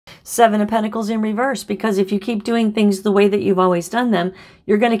Seven of Pentacles in reverse, because if you keep doing things the way that you've always done them,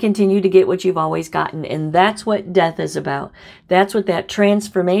 you're going to continue to get what you've always gotten. And that's what death is about. That's what that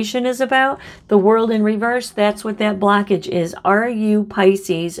transformation is about. The World in reverse, that's what that blockage is. Are you,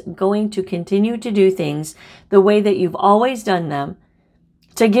 Pisces, going to continue to do things the way that you've always done them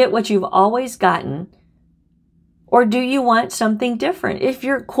to get what you've always gotten? Or do you want something different? If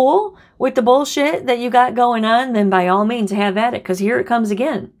you're cool with the bullshit that you got going on, then by all means have at it, because here it comes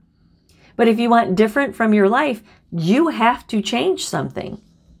again. But if you want different from your life, you have to change something.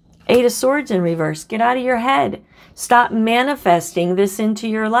 Eight of Swords in reverse. Get out of your head. Stop manifesting this into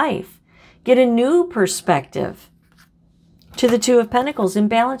your life. Get a new perspective. To the Two of Pentacles and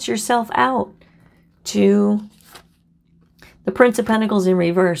balance yourself out. To the Prince of Pentacles in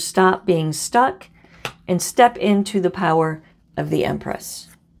reverse. Stop being stuck and step into the power of the Empress.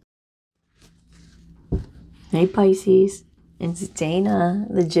 Hey, Pisces. It's Dana,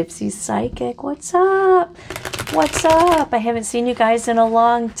 the Gypsy Psychic. What's up? What's up? I haven't seen you guys in a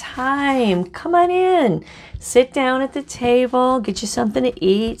long time. Come on in. Sit down at the table. Get you something to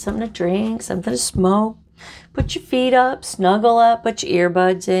eat, something to drink, something to smoke. Put your feet up, snuggle up, put your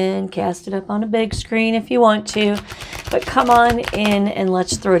earbuds in, cast it up on a big screen if you want to. But come on in and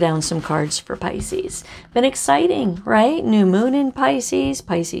let's throw down some cards for Pisces. Been exciting, right? New moon in Pisces,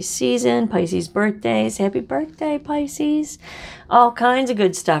 Pisces season, Pisces birthdays. Happy birthday, Pisces. All kinds of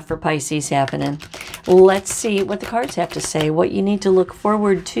good stuff for Pisces happening. Let's see what the cards have to say, what you need to look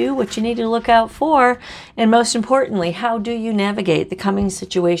forward to, what you need to look out for, and most importantly, how do you navigate the coming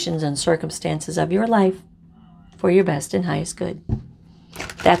situations and circumstances of your life for your best and highest good.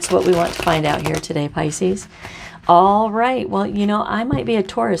 That's what we want to find out here today, Pisces. All right. Well, you know, I might be a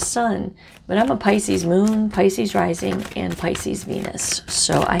Taurus sun, but I'm a Pisces moon, Pisces rising, and Pisces Venus.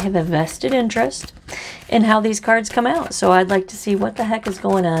 So I have a vested interest in how these cards come out. So I'd like to see what the heck is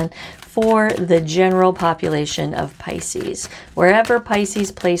going on for the general population of Pisces. Wherever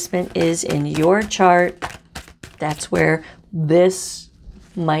Pisces placement is in your chart, that's where this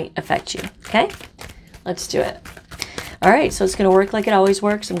might affect you. Okay? Let's do it. All right, so it's going to work like it always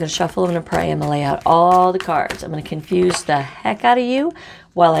works. I'm going to shuffle, I'm going to pray, I'm going to lay out all the cards. I'm going to confuse the heck out of you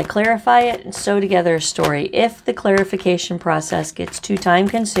while I clarify it and sew together a story. If the clarification process gets too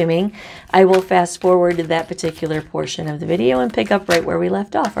time-consuming, I will fast forward to that particular portion of the video and pick up right where we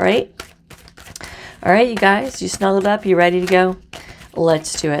left off, all right? All right, you guys, you snuggled up, you ready to go?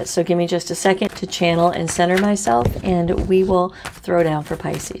 Let's do it. So give me just a second to channel and center myself, and we will throw down for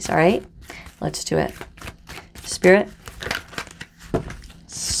Pisces, all right? Let's do it. Spirit,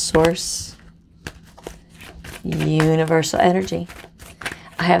 Source, Universal Energy.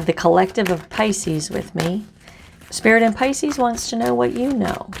 I have the collective of Pisces with me. Spirit and Pisces wants to know what you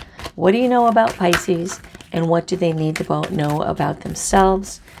know. What do you know about Pisces, and what do they need to know about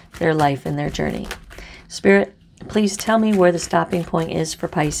themselves, their life, and their journey? Spirit, please tell me where the stopping point is for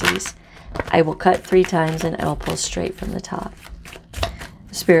Pisces. I will cut 3 times and I will pull straight from the top.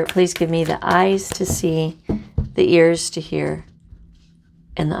 Spirit, please give me the eyes to see, the ears to hear,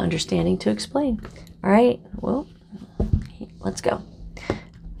 and the understanding to explain. All right, well, let's go.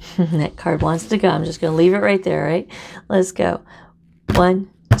 That card wants to go. I'm just going to leave it right there, right? Let's go. 1,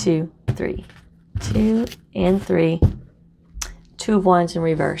 2, 3. 2 and 3. 2 of Wands in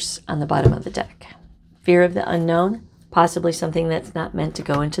reverse on the bottom of the deck. Fear of the unknown, possibly something that's not meant to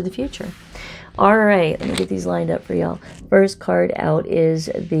go into the future. All right, let me get these lined up for y'all. First card out is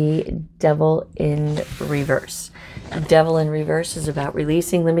the Devil in reverse. Devil in reverse is about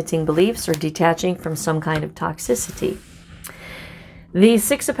releasing limiting beliefs or detaching from some kind of toxicity. The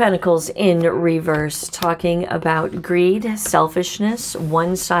Six of Pentacles in reverse, talking about greed, selfishness,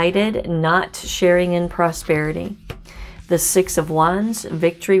 one-sided, not sharing in prosperity. The Six of Wands,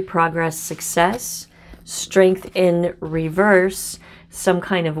 victory, progress, success. Strength in reverse, some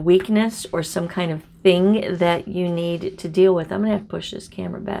kind of weakness or some kind of thing that you need to deal with. I'm going to have to push this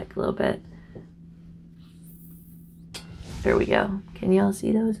camera back a little bit. There we go. Can y'all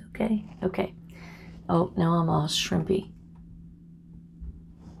see those? Okay. Okay. Oh, now I'm all shrimpy.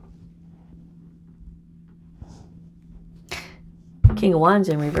 King of Wands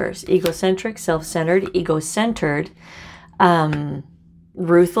in reverse. Egocentric, self-centered, ego-centered,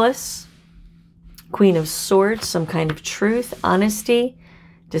 ruthless. Queen of Swords, some kind of truth, honesty,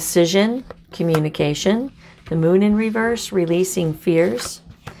 decision, communication. The Moon in reverse, releasing fears,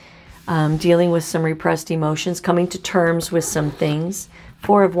 dealing with some repressed emotions, coming to terms with some things.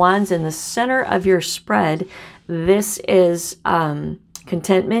 Four of Wands in the center of your spread. This is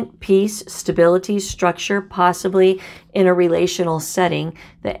contentment, peace, stability, structure, possibly in a relational setting.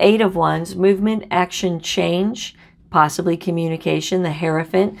 The Eight of Wands, movement, action, change, possibly communication. The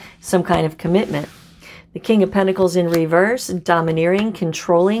Hierophant, some kind of commitment. The King of Pentacles in reverse, domineering,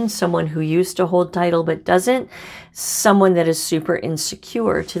 controlling, someone who used to hold title but doesn't, someone that is super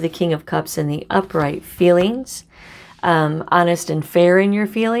insecure. To the King of Cups in the upright, feelings, honest and fair in your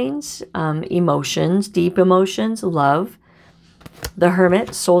feelings, emotions, deep emotions, love. The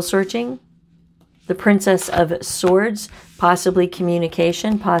Hermit, soul searching. The Princess of Swords, possibly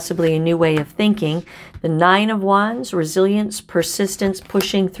communication, possibly a new way of thinking. The Nine of Wands, resilience, persistence,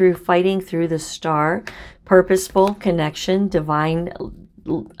 pushing through, fighting through. The Star, purposeful, connection, divine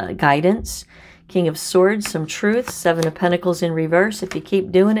guidance. King of Swords, some truth. Seven of Pentacles in reverse. If you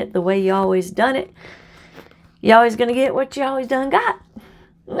keep doing it the way you always done it, you're always going to get what you always done got.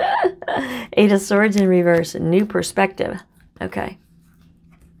 Eight of Swords in reverse, new perspective. Okay.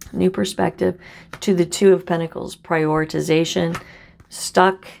 New perspective. To the Two of Pentacles, prioritization,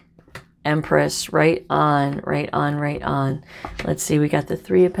 stuck, Empress, right on, right on, right on. Let's see, we got the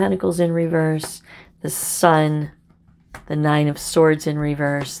Three of Pentacles in reverse, the Sun, the Nine of Swords in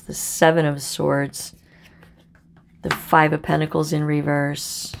reverse, the Seven of Swords, the Five of Pentacles in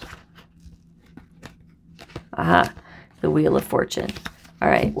reverse. Aha, the Wheel of Fortune. All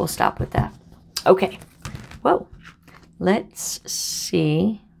right, we'll stop with that. Okay, whoa, let's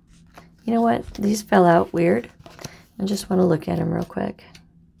see. You know what? These fell out weird. I just want to look at them real quick.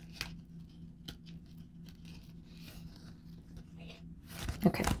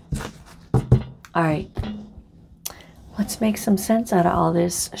 Okay. All right. Let's make some sense out of all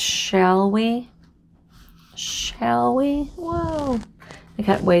this, shall we? Shall we? Whoa. I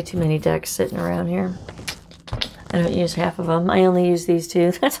got way too many decks sitting around here. I don't use half of them. I only use these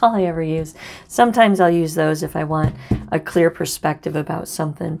two. That's all I ever use. Sometimes I'll use those if I want a clear perspective about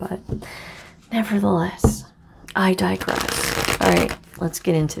something, but nevertheless, I digress. All right, let's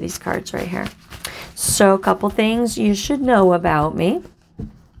get into these cards right here. So a couple things you should know about me.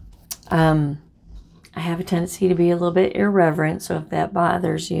 I have a tendency to be a little bit irreverent, so if that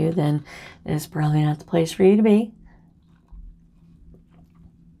bothers you, then it's probably not the place for you to be.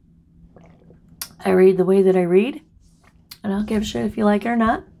 I read the way that I read, and I'll give a shit if you like it or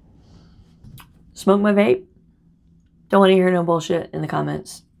not. Smoke my vape. Don't want to hear no bullshit in the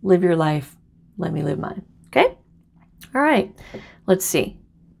comments. Live your life. Let me live mine. Okay? All right. Let's see.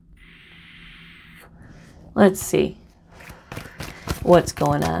 Let's see what's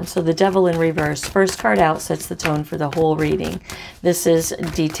going on. So the Devil in reverse. First card out sets the tone for the whole reading. This is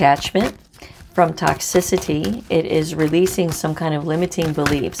detachment from toxicity. It is releasing some kind of limiting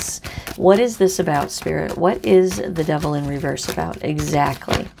beliefs. What is this about, Spirit? What is the Devil in reverse about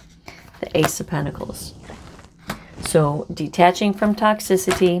exactly? The Ace of Pentacles. So detaching from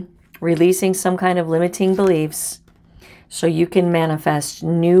toxicity, releasing some kind of limiting beliefs so you can manifest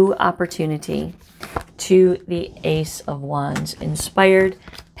new opportunity. To the Ace of Wands. Inspired,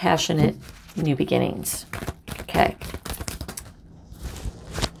 passionate, new beginnings. Okay.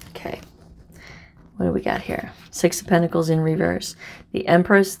 Okay. What do we got here? Six of Pentacles in reverse. The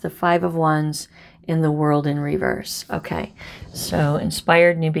Empress, the Five of Wands, in the World in reverse. Okay. So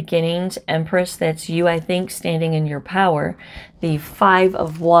inspired, new beginnings. Empress, that's you, I think, standing in your power. The Five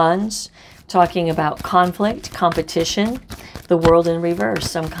of Wands, talking about conflict, competition. The World in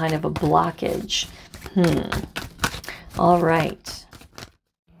reverse, some kind of a blockage. All right.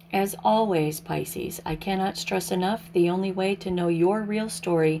 As always, Pisces, I cannot stress enough, the only way to know your real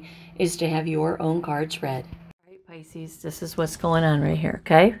story is to have your own cards read. All right, Pisces, this is what's going on right here,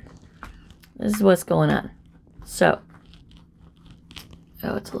 okay? This is what's going on. So.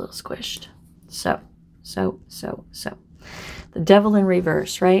 Oh, it's a little squished. So. The Devil in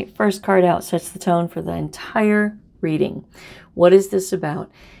reverse, right? First card out sets the tone for the entire reading. What is this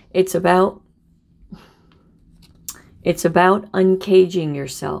about? It's about uncaging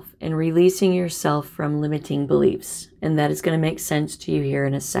yourself and releasing yourself from limiting beliefs. And that is going to make sense to you here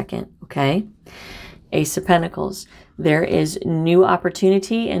in a second, okay? Ace of Pentacles. There is new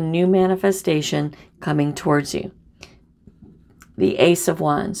opportunity and new manifestation coming towards you. The Ace of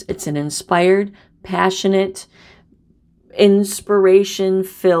Wands. It's an inspired, passionate,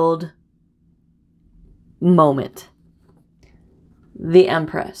 inspiration-filled moment. The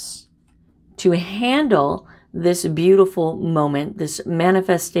Empress. To handle this beautiful moment, this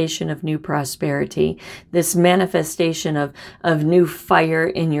manifestation of new prosperity, this manifestation of new fire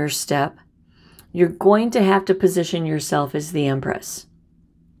in your step, you're going to have to position yourself as the Empress.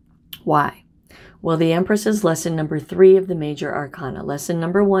 Why? Well, the Empress is lesson number 3 of the major arcana. Lesson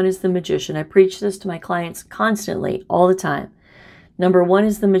number 1 is the Magician. I preach this to my clients constantly, all the time. Number 1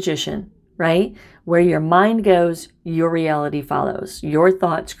 is the Magician, right? Where your mind goes, your reality follows. Your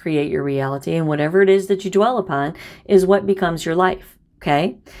thoughts create your reality, and whatever it is that you dwell upon is what becomes your life,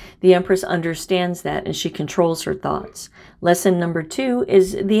 okay? The Empress understands that, and she controls her thoughts. Lesson number 2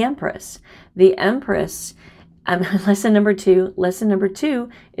 is the Empress. The Empress, lesson number two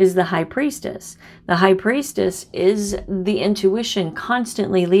is the High Priestess. The High Priestess is the intuition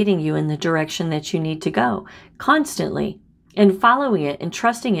constantly leading you in the direction that you need to go, constantly, and following it and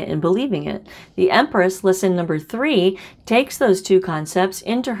trusting it and believing it. The Empress, lesson number 3, takes those two concepts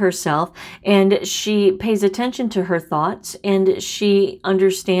into herself, and she pays attention to her thoughts, and she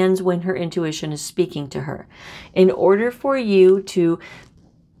understands when her intuition is speaking to her. In order for you to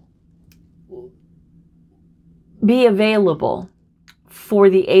be available for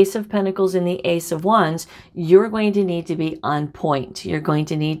the Ace of Pentacles and the Ace of Wands, you're going to need to be on point. You're going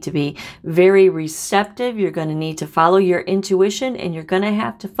to need to be very receptive. You're going to need to follow your intuition, and you're going to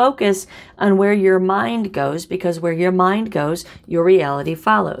have to focus on where your mind goes, because where your mind goes, your reality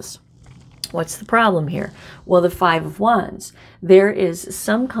follows. What's the problem here? Well, the Five of Wands. There is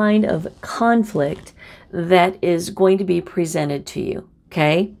some kind of conflict that is going to be presented to you,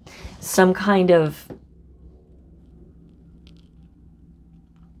 okay? Some kind of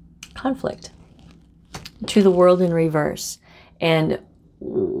conflict to the world in reverse. And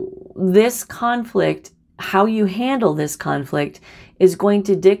this conflict, how you handle this conflict, is going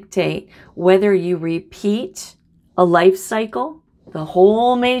to dictate whether you repeat a life cycle, the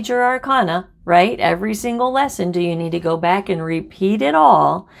whole major arcana, right? Every single lesson, do you need to go back and repeat it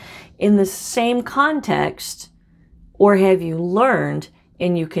all in the same context, or have you learned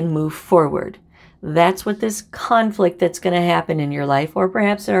and you can move forward? That's what this conflict that's going to happen in your life, or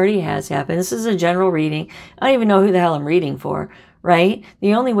perhaps it already has happened. This is a general reading. I don't even know who the hell I'm reading for, right?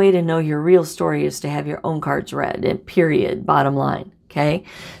 The only way to know your real story is to have your own cards read, and period, bottom line, okay?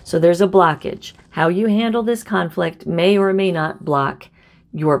 So there's a blockage. How you handle this conflict may or may not block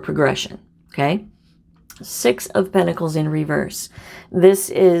your progression, okay? Six of Pentacles in reverse. This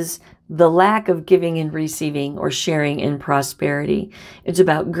is the lack of giving and receiving or sharing in prosperity. It's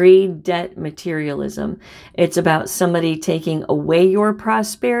about greed, debt, materialism. It's about somebody taking away your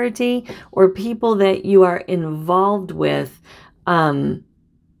prosperity, or people that you are involved with hijacking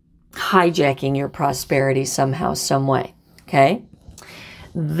your prosperity somehow, some way, okay?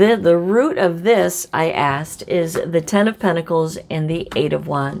 The root of this, I asked, is the Ten of Pentacles and the Eight of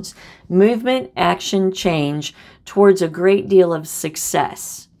Wands. Movement, action, change towards a great deal of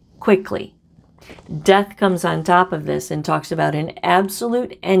success. Quickly. Death comes on top of this and talks about an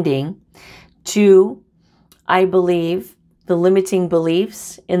absolute ending to, I believe, the limiting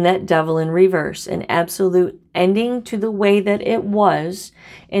beliefs in that devil in reverse. An absolute ending to the way that it was,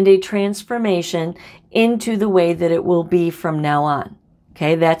 and a transformation into the way that it will be from now on.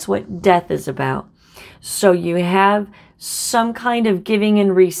 Okay, that's what death is about. So you have some kind of giving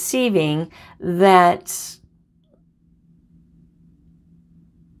and receiving that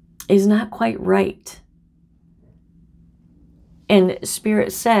is not quite right. And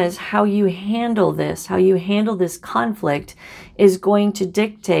Spirit says how you handle this, how you handle this conflict is going to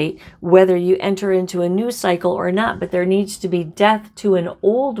dictate whether you enter into a new cycle or not. But there needs to be death to an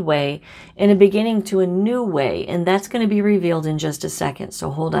old way and a beginning to a new way. And that's going to be revealed in just a second. So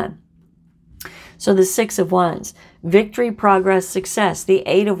hold on. So the Six of Wands, victory, progress, success. The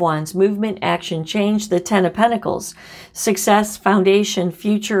Eight of Wands, movement, action, change. The Ten of Pentacles, success, foundation,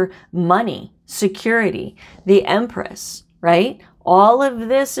 future, money, security. The Empress, right? All of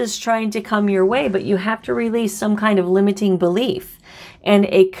this is trying to come your way, but you have to release some kind of limiting belief. And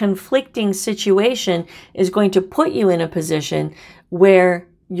a conflicting situation is going to put you in a position where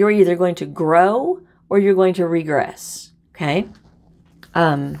you're either going to grow or you're going to regress, okay?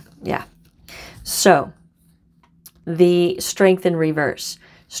 Yeah. So, the strength in reverse.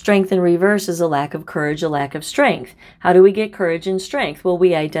 Strength in reverse is a lack of courage, a lack of strength. How do we get courage and strength? Well,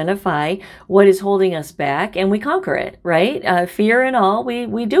 we identify what is holding us back and we conquer it, right? Fear and all,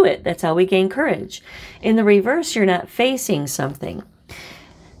 we do it. That's how we gain courage. In the reverse, you're not facing something.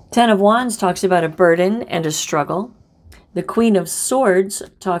 Ten of Wands talks about a burden and a struggle. The Queen of Swords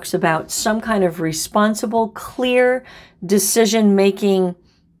talks about some kind of responsible, clear decision-making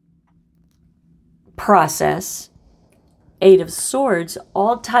process. Eight of Swords,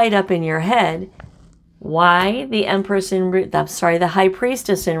 all tied up in your head. Why? The Empress the High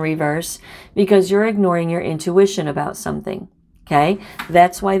Priestess in reverse, because you're ignoring your intuition about something. Okay?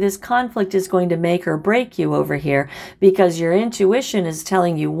 That's why this conflict is going to make or break you over here, because your intuition is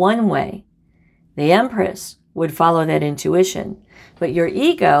telling you one way. The Empress would follow that intuition, but your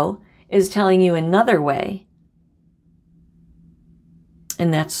ego is telling you another way.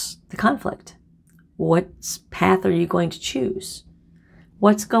 And that's the conflict. What path are you going to choose?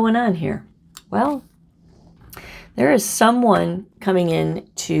 What's going on here? Well, there is someone coming in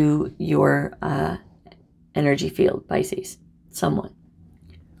to your energy field, Pisces. Someone.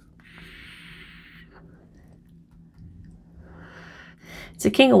 It's a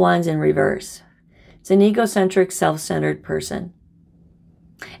King of Wands in reverse. It's an egocentric, self-centered person.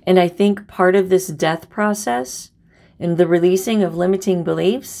 And I think part of this death process and the releasing of limiting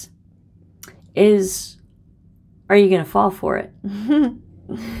beliefs is, are you going to fall for it?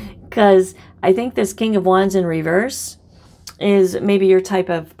 Because I think this King of Wands in reverse is maybe your type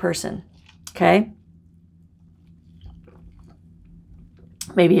of person. Okay?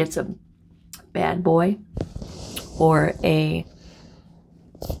 Maybe it's a bad boy or a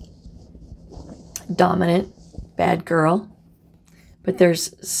dominant bad girl. But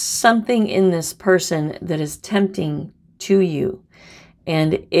there's something in this person that is tempting to you.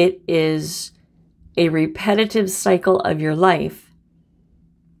 And it is a repetitive cycle of your life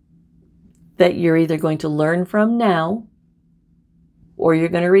that you're either going to learn from now or you're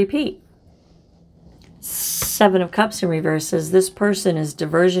going to repeat. Seven of Cups in reverse says this person is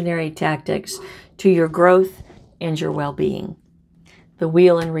diversionary tactics to your growth and your well-being. The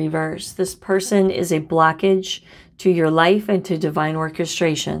Wheel in reverse. This person is a blockage to your life and to divine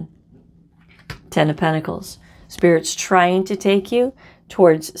orchestration. Ten of Pentacles. Spirit's trying to take you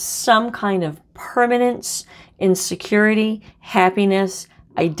towards some kind of permanence, insecurity, happiness,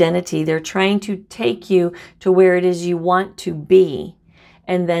 identity. They're trying to take you to where it is you want to be.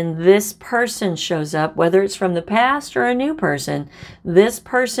 And then this person shows up, whether it's from the past or a new person, this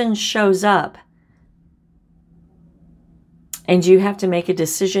person shows up. And you have to make a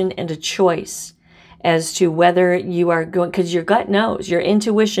decision and a choice as to whether you are going, because your gut knows, your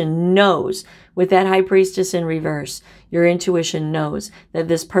intuition knows, with that High Priestess in reverse, your intuition knows that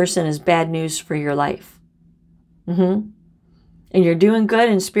this person is bad news for your life. And you're doing good,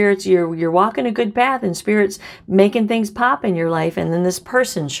 and Spirit's, you're walking a good path, and Spirit's making things pop in your life, and then this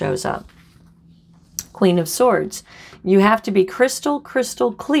person shows up. Queen of Swords. You have to be crystal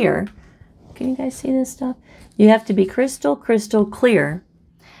clear. Can you guys see this stuff? You have to be crystal clear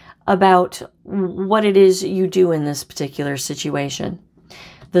about what it is you do in this particular situation.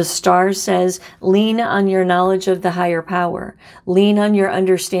 The Star says, lean on your knowledge of the higher power. Lean on your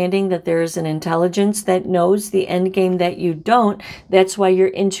understanding that there is an intelligence that knows the end game that you don't. That's why your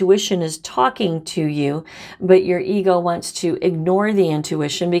intuition is talking to you, but your ego wants to ignore the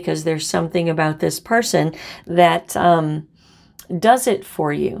intuition because there's something about this person that does it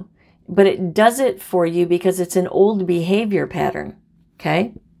for you. But it does it for you because it's an old behavior pattern.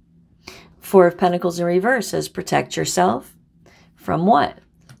 Okay? Four of Pentacles in reverse says, protect yourself from what?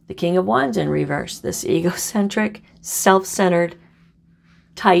 The King of Wands in reverse, this egocentric, self-centered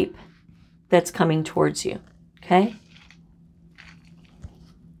type that's coming towards you, okay?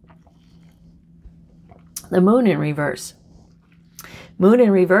 The Moon in reverse. Moon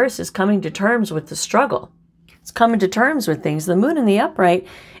in reverse is coming to terms with the struggle. It's coming to terms with things. The Moon in the upright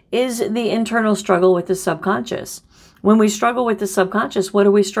is the internal struggle with the subconscious. When we struggle with the subconscious, what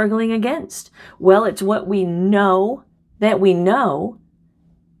are we struggling against? Well, it's what we know that we know,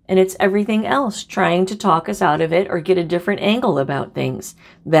 and it's everything else trying to talk us out of it or get a different angle about things.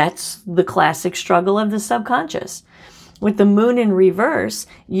 That's the classic struggle of the subconscious. With the Moon in reverse,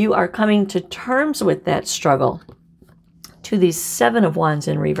 you are coming to terms with that struggle. To the Seven of Wands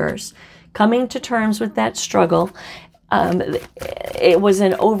in reverse, coming to terms with that struggle. It was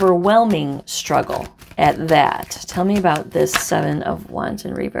an overwhelming struggle at that. Tell me about this Seven of Wands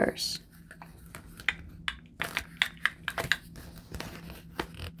in reverse.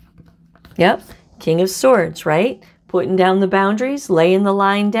 Yep, King of Swords, right? Putting down the boundaries, laying the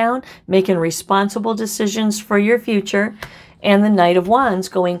line down, making responsible decisions for your future. And the Knight of Wands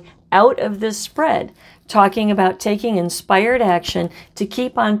going out of this spread, talking about taking inspired action to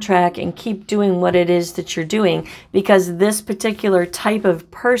keep on track and keep doing what it is that you're doing, because this particular type of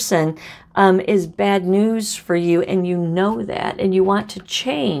person is bad news for you, and you know that, and you want to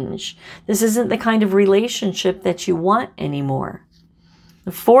change. This isn't the kind of relationship that you want anymore.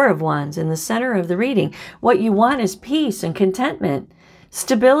 The Four of Wands in the center of the reading. What you want is peace and contentment,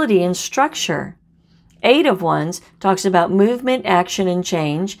 stability and structure. Eight of Wands talks about movement, action, and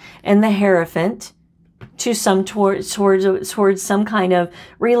change, and the Hierophant to towards some kind of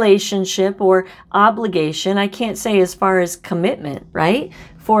relationship or obligation. I can't say as far as commitment, right?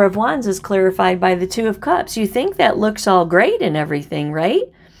 Four of Wands is clarified by the Two of Cups. You think that looks all great and everything, right?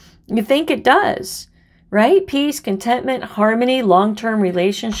 You think it does. right? Peace, contentment, harmony, long-term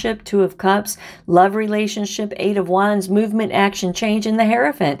relationship, Two of Cups, love relationship, Eight of Wands, movement, action, change, and the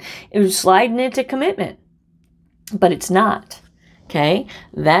Hierophant. It was sliding into commitment, but it's not. Okay,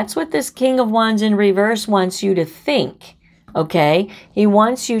 that's what this King of Wands in reverse wants you to think. Okay, he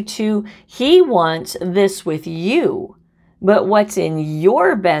wants this with you, but what's in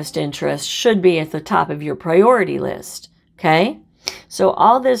your best interest should be at the top of your priority list. Okay, so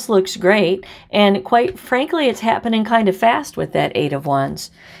all this looks great, and quite frankly, it's happening kind of fast with that Eight of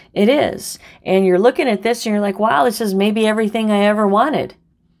Wands. It is, and you're looking at this and you're like, wow, this is maybe everything I ever wanted,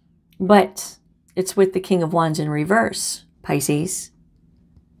 but it's with the King of Wands in reverse. Pisces,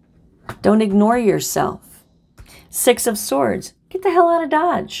 don't ignore yourself. Six of Swords, get the hell out of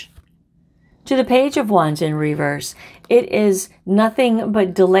Dodge. To the Page of Wands in reverse, it is nothing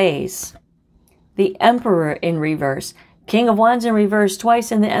but delays. The Emperor in reverse, King of Wands in reverse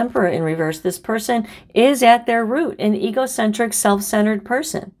twice, and the Emperor in reverse. This person is at their root an egocentric, self-centered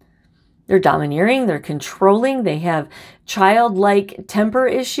person. They're domineering, they're controlling, they have childlike temper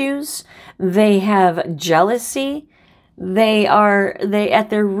issues, they have jealousy. They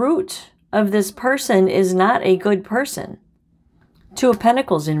at their root of this person is not a good person. Two of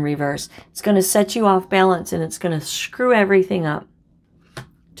Pentacles in reverse. It's going to set you off balance and it's going to screw everything up.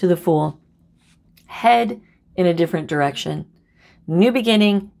 To the Fool. Head in a different direction. New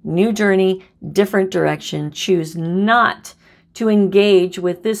beginning, new journey, different direction. Choose not to engage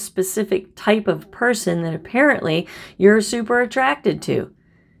with this specific type of person that apparently you're super attracted to.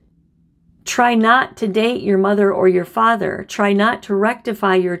 Try not to date your mother or your father. Try not to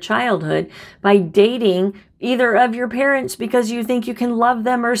rectify your childhood by dating either of your parents because you think you can love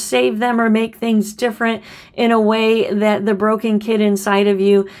them or save them or make things different in a way that the broken kid inside of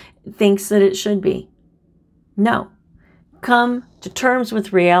you thinks that it should be. No. Come to terms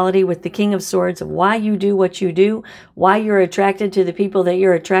with reality, with the King of Swords, of why you do what you do, why you're attracted to the people that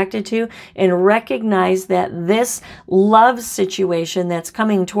you're attracted to, and recognize that this love situation that's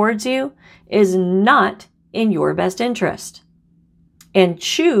coming towards you is not in your best interest. And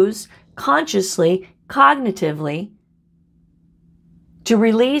choose consciously, cognitively, to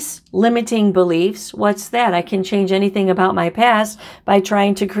release limiting beliefs. What's that? I can change anything about my past by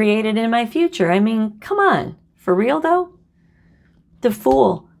trying to create it in my future. I mean, come on. For real though? The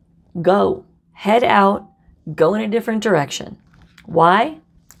Fool. Go. Head out. Go in a different direction. Why?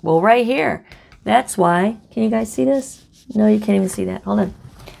 Well, right here. That's why. Can you guys see this? No, you can't even see that. Hold on.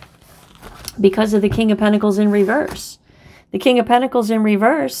 Because of the King of Pentacles in reverse. The King of Pentacles in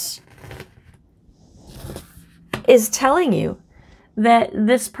reverse is telling you that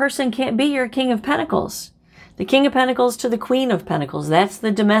this person can't be your King of Pentacles. The King of Pentacles to the Queen of Pentacles. That's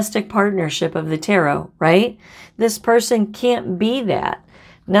the domestic partnership of the tarot, right? This person can't be that.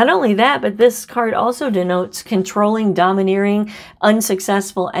 Not only that, but this card also denotes controlling, domineering,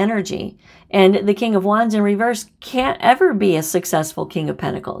 unsuccessful energy. And the King of Wands in reverse can't ever be a successful King of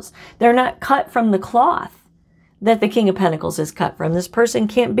Pentacles. They're not cut from the cloth that the King of Pentacles is cut from. This person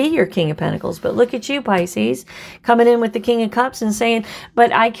can't be your King of Pentacles. But look at you, Pisces, coming in with the King of Cups and saying,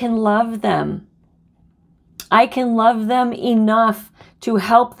 but I can love them. I can love them enough to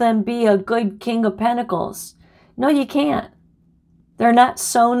help them be a good King of Pentacles. No, you can't. They're not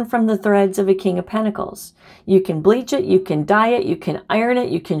sewn from the threads of a King of Pentacles. You can bleach it, you can dye it, you can iron it,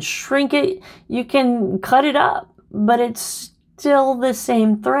 you can shrink it, you can cut it up, but it's still the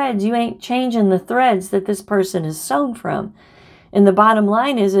same threads. You ain't changing the threads that this person is sewn from. And the bottom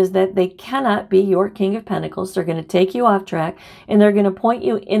line is that they cannot be your King of Pentacles. They're going to take you off track and they're going to point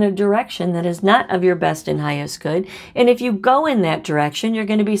you in a direction that is not of your best and highest good. And if you go in that direction, you're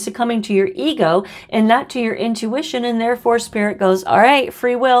going to be succumbing to your ego and not to your intuition. And therefore, Spirit goes, all right,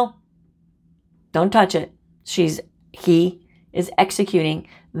 free will. Don't touch it. He is executing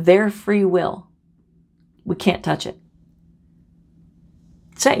their free will. We can't touch it.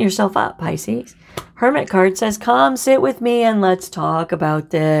 Set yourself up, Pisces. Hermit card says, come sit with me and let's talk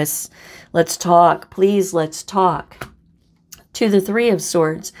about this. Let's talk. Please, let's talk. To the Three of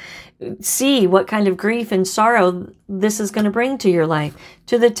Swords, see what kind of grief and sorrow this is going to bring to your life.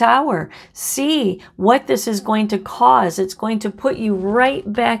 To the Tower, see what this is going to cause. It's going to put you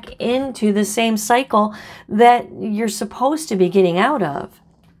right back into the same cycle that you're supposed to be getting out of.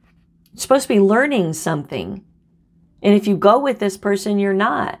 You're supposed to be learning something. And if you go with this person, you're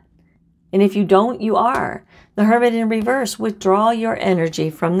not. And if you don't, you are. The Hermit in reverse, withdraw your energy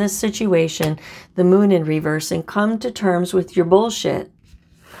from this situation, the Moon in reverse, and come to terms with your bullshit.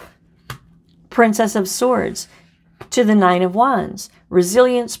 Princess of Swords to the Nine of Wands.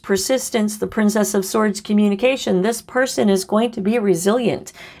 Resilience, persistence, the Princess of Swords communication. This person is going to be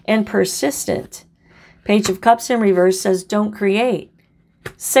resilient and persistent. Page of Cups in reverse says don't create.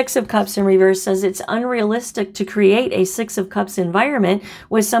 Six of Cups in reverse says it's unrealistic to create a Six of Cups environment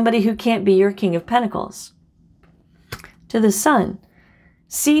with somebody who can't be your King of Pentacles. To the Sun,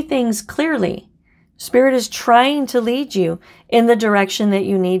 see things clearly. Spirit is trying to lead you in the direction that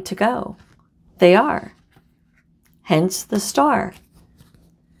you need to go. They are. Hence the Star.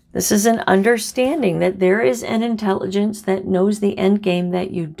 This is an understanding that there is an intelligence that knows the end game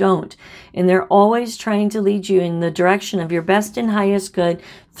that you don't. And they're always trying to lead you in the direction of your best and highest good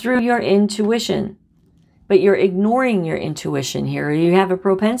through your intuition. But you're ignoring your intuition here, or you have a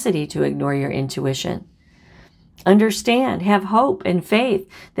propensity to ignore your intuition. Understand, have hope and faith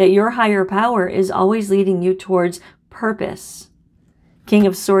that your higher power is always leading you towards purpose. King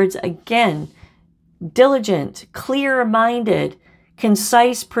of Swords, again, diligent, clear-minded,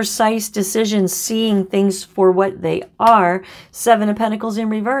 concise, precise decisions, seeing things for what they are. Seven of Pentacles in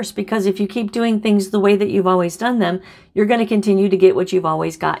reverse, because if you keep doing things the way that you've always done them, you're going to continue to get what you've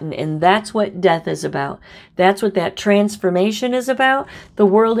always gotten. And that's what death is about. That's what that transformation is about. The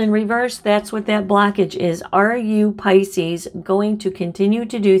World in reverse, that's what that blockage is. Are you, Pisces, going to continue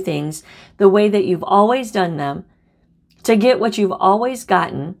to do things the way that you've always done them to get what you've always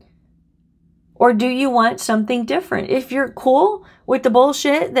gotten? Or do you want something different? If you're cool with the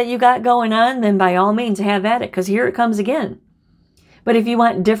bullshit that you got going on, then by all means have at it, because here it comes again. But if you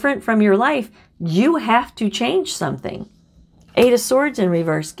want different from your life, you have to change something. Eight of Swords in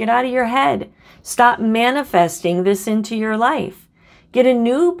reverse. Get out of your head. Stop manifesting this into your life. Get a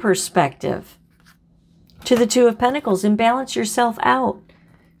new perspective. To the Two of Pentacles and balance yourself out.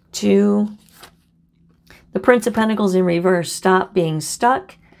 To the Prince of Pentacles in reverse. Stop being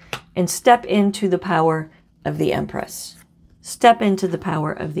stuck and step into the power of the Empress. Step into the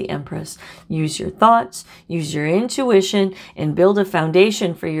power of the Empress. Use your thoughts, use your intuition, and build a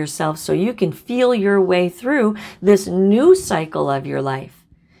foundation for yourself so you can feel your way through this new cycle of your life.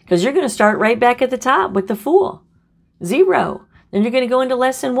 Because you're going to start right back at the top with the Fool. 0. Then you're going to go into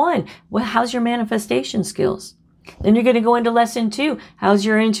lesson 1. Well, how's your manifestation skills? Then you're going to go into lesson 2. How's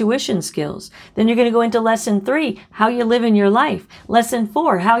your intuition skills? Then you're going to go into lesson 3. How you live in your life. Lesson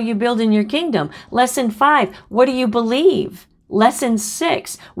 4. How you build in your kingdom. Lesson 5. What do you believe? Lesson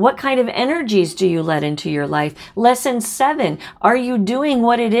 6. What kind of energies do you let into your life? Lesson 7. Are you doing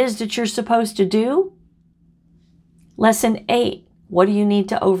what it is that you're supposed to do? Lesson 8. What do you need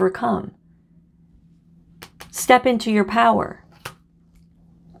to overcome? Step into your power.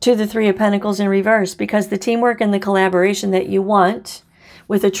 To the Three of Pentacles in reverse, because the teamwork and the collaboration that you want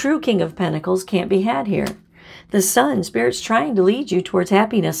with a true King of Pentacles can't be had here. The Sun, Spirit's trying to lead you towards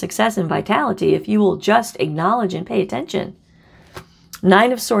happiness, success, and vitality if you will just acknowledge and pay attention.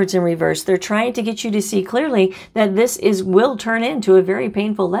 Nine of Swords in reverse. They're trying to get you to see clearly that this will turn into a very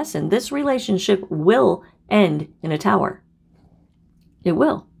painful lesson. This relationship will end in a tower. It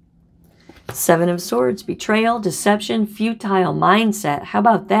will. Seven of Swords, betrayal, deception, futile mindset. How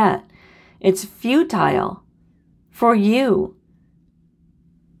about that? It's futile for you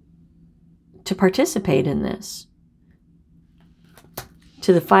to participate in this.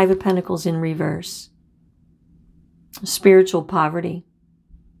 To the Five of Pentacles in reverse. Spiritual poverty.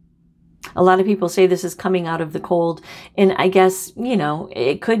 A lot of people say this is coming out of the cold, and I guess, you know,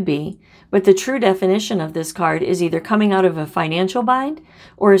 it could be. But the true definition of this card is either coming out of a financial bind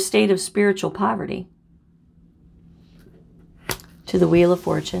or a state of spiritual poverty. To the Wheel of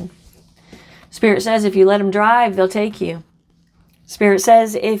Fortune. Spirit says if you let them drive, they'll take you. Spirit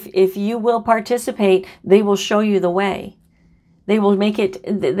says if you will participate, they will show you the way. They'll make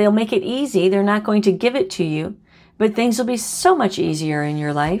it easy. They're not going to give it to you, but things will be so much easier in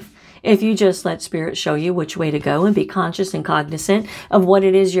your life if you just let Spirit show you which way to go and be conscious and cognizant of what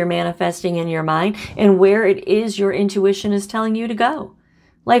it is you're manifesting in your mind and where it is your intuition is telling you to go.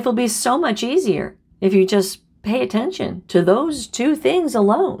 Life will be so much easier if you just pay attention to those two things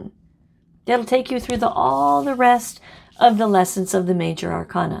alone. That'll take you through all the rest of the lessons of the major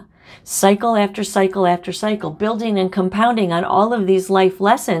arcana. Cycle after cycle after cycle, building and compounding on all of these life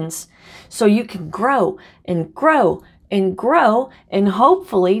lessons so you can grow and grow and grow and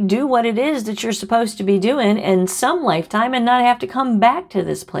hopefully do what it is that you're supposed to be doing in some lifetime and not have to come back to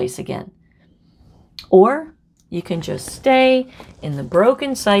this place again. Or you can just stay in the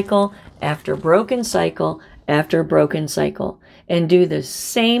broken cycle after broken cycle after broken cycle and do the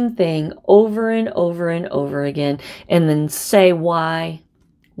same thing over and over and over again and then say, why?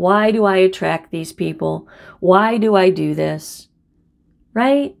 Why do I attract these people? Why do I do this?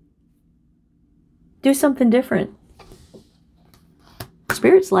 Right? Do something different.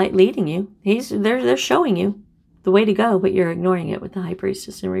 Spirit's light leading you. They're showing you. the way to go, but you're ignoring it with the High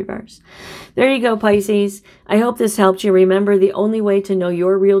Priestess in reverse. There you go, Pisces. I hope this helped you. Remember, the only way to know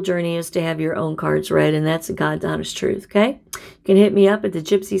your real journey is to have your own cards read, and that's God's honest truth, okay? You can hit me up at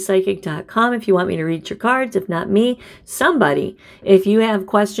thegypsypsychic.com if you want me to read your cards. If not me, somebody. If you have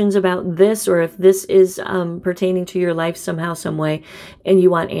questions about this, or if this is pertaining to your life somehow, some way, and you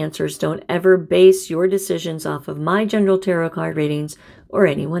want answers, don't ever base your decisions off of my general tarot card readings or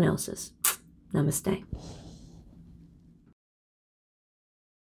anyone else's. Namaste.